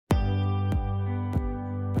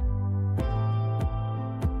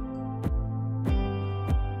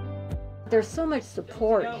There's so much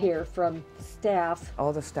support here from staff.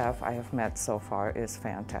 All the staff I have met so far is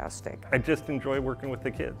fantastic. I just enjoy working with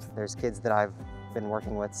the kids. There's kids that I've been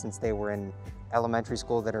working with since they were in elementary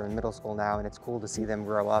school that are in middle school now, and it's cool to see them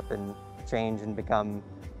grow up and change and become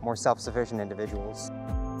more self-sufficient individuals.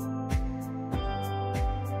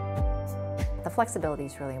 The flexibility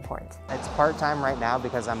is really important. It's part-time right now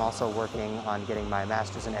because I'm also working on getting my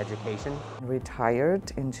master's in education.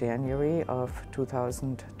 Retired in January of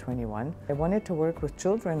 2021. I wanted to work with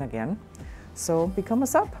children again, so become a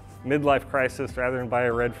sub. Midlife crisis, rather than buy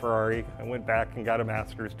a red Ferrari, I went back and got a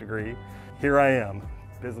master's degree. Here I am,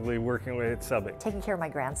 busily working away at subbing. Taking care of my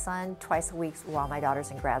grandson twice a week while my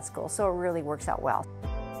daughter's in grad school, so it really works out well.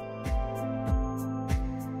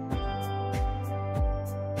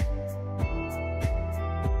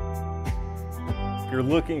 If you're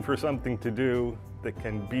looking for something to do that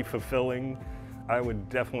can be fulfilling, I would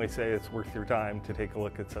definitely say it's worth your time to take a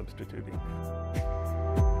look at substituting.